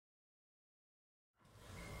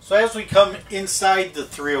So as we come inside the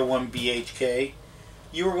 301 BHK,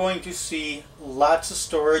 you are going to see lots of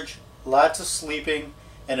storage, lots of sleeping,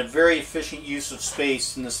 and a very efficient use of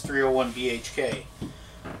space in this 301 BHK.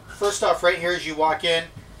 First off, right here as you walk in,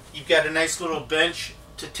 you've got a nice little bench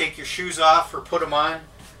to take your shoes off or put them on.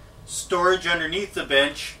 Storage underneath the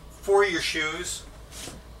bench for your shoes.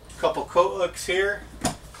 A couple coat hooks here.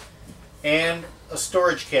 And a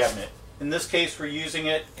storage cabinet. In this case, we're using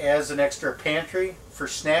it as an extra pantry for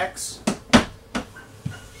snacks.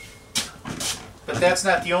 But that's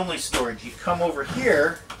not the only storage. You come over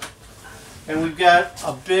here and we've got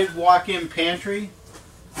a big walk-in pantry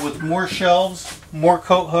with more shelves, more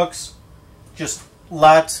coat hooks, just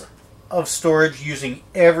lots of storage, using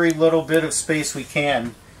every little bit of space we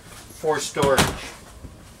can for storage.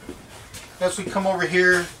 As we come over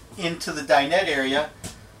here into the dinette area,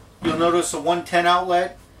 you'll notice a 110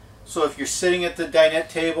 outlet. So if you're sitting at the dinette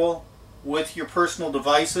table with your personal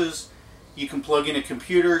devices, you can plug in a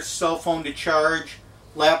computer, cell phone to charge,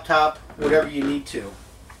 laptop, whatever you need to.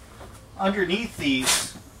 Underneath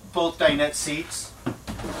these both dinette seats,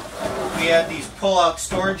 we have these pull-out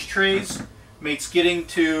storage trays. Makes getting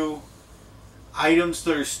to items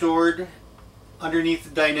that are stored underneath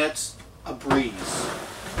the dinettes a breeze.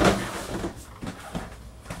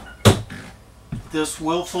 This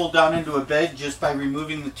will fold down into a bed just by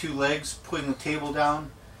removing the two legs, putting the table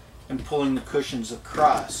down, and pulling the cushions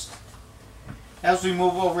across. As we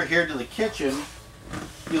move over here to the kitchen,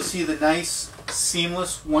 you'll see the nice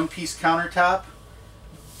seamless one-piece countertop,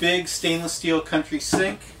 big stainless steel country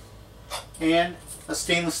sink, and a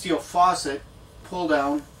stainless steel faucet pull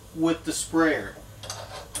down with the sprayer.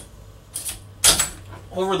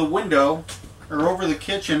 Over the window, or over the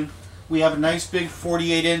kitchen, we have a nice big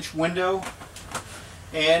 48-inch window.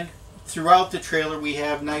 And throughout the trailer we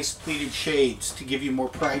have nice pleated shades to give you more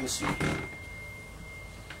privacy.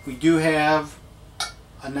 We do have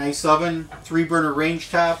a nice oven, 3-burner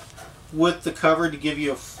range top with the cover to give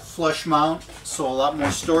you a flush mount, so a lot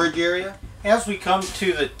more storage area. As we come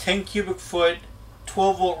to the 10 cubic foot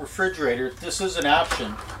 12-volt refrigerator, this is an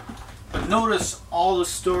option. But notice all the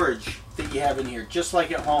storage that you have in here, just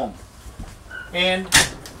like at home. And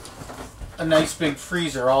a nice big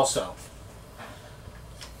freezer also.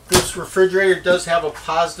 This refrigerator does have a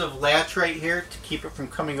positive latch right here to keep it from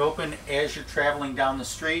coming open as you're traveling down the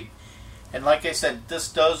street. And like I said,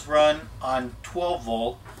 this does run on 12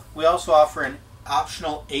 volt. We also offer an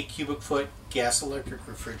optional 8 cubic foot gas electric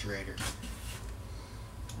refrigerator.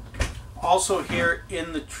 Also here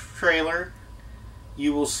in the trailer,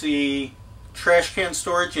 you will see trash can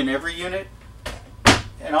storage in every unit,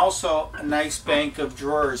 and also a nice bank of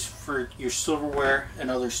drawers for your silverware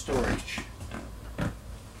and other storage.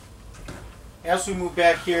 As we move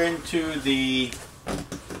back here into the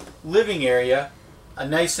living area, a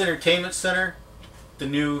nice entertainment center, the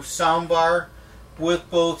new sound bar with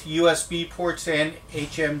both USB ports and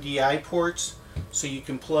HMDI ports, so you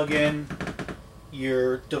can plug in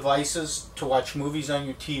your devices to watch movies on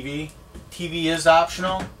your TV. TV is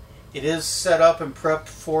optional. It is set up and prepped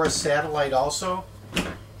for a satellite also.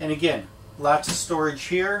 And again, lots of storage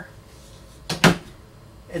here.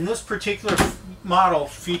 And this particular model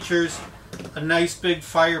features a nice big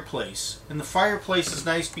fireplace. And the fireplace is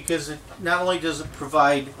nice because it not only does it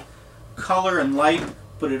provide color and light,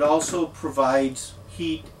 but it also provides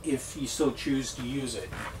heat if you so choose to use it.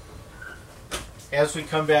 As we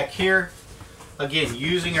come back here, again,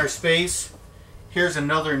 using our space, here's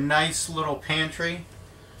another nice little pantry.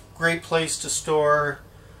 Great place to store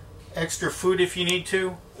extra food if you need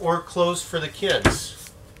to, or clothes for the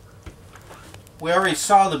kids. We already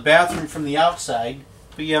saw the bathroom from the outside,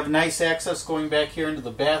 but you have nice access going back here into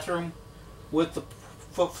the bathroom with the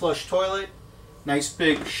foot flush toilet, nice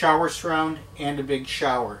big shower surround, and a big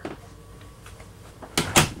shower.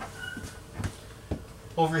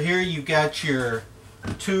 Over here you've got your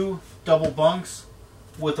 2 double bunks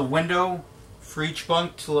with a window for each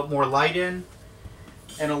bunk to let more light in,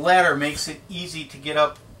 and a ladder makes it easy to get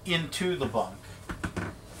up into the bunk.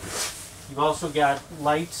 You've also got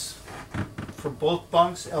lights for both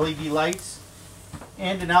bunks, LED lights,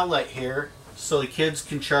 and an outlet here so the kids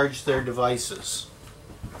can charge their devices.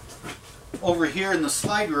 Over here in the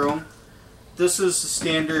slide room, this is the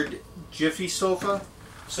standard Jiffy sofa,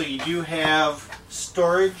 so you do have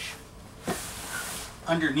storage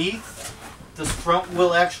underneath. This front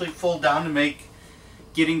will actually fold down to make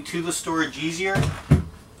getting to the storage easier.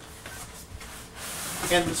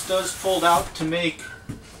 And this does fold out to make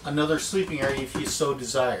another sleeping area if you so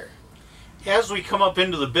desire. As we come up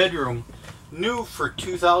into the bedroom, new for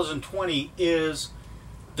 2020 is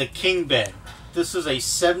the king bed. This is a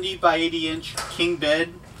 70 by 80 inch king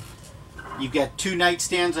bed You've got 2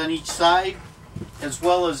 nightstands on each side, as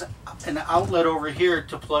well as an outlet over here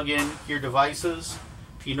to plug in your devices.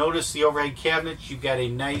 If you notice the overhead cabinets, you've got a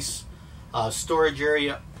nice storage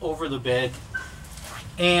area over the bed,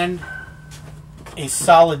 and a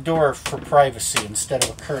solid door for privacy instead of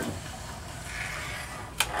a curtain.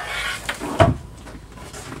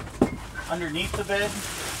 Underneath the bed,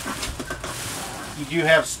 you do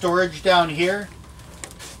have storage down here.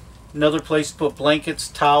 Another place to put blankets,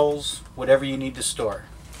 towels, whatever you need to store.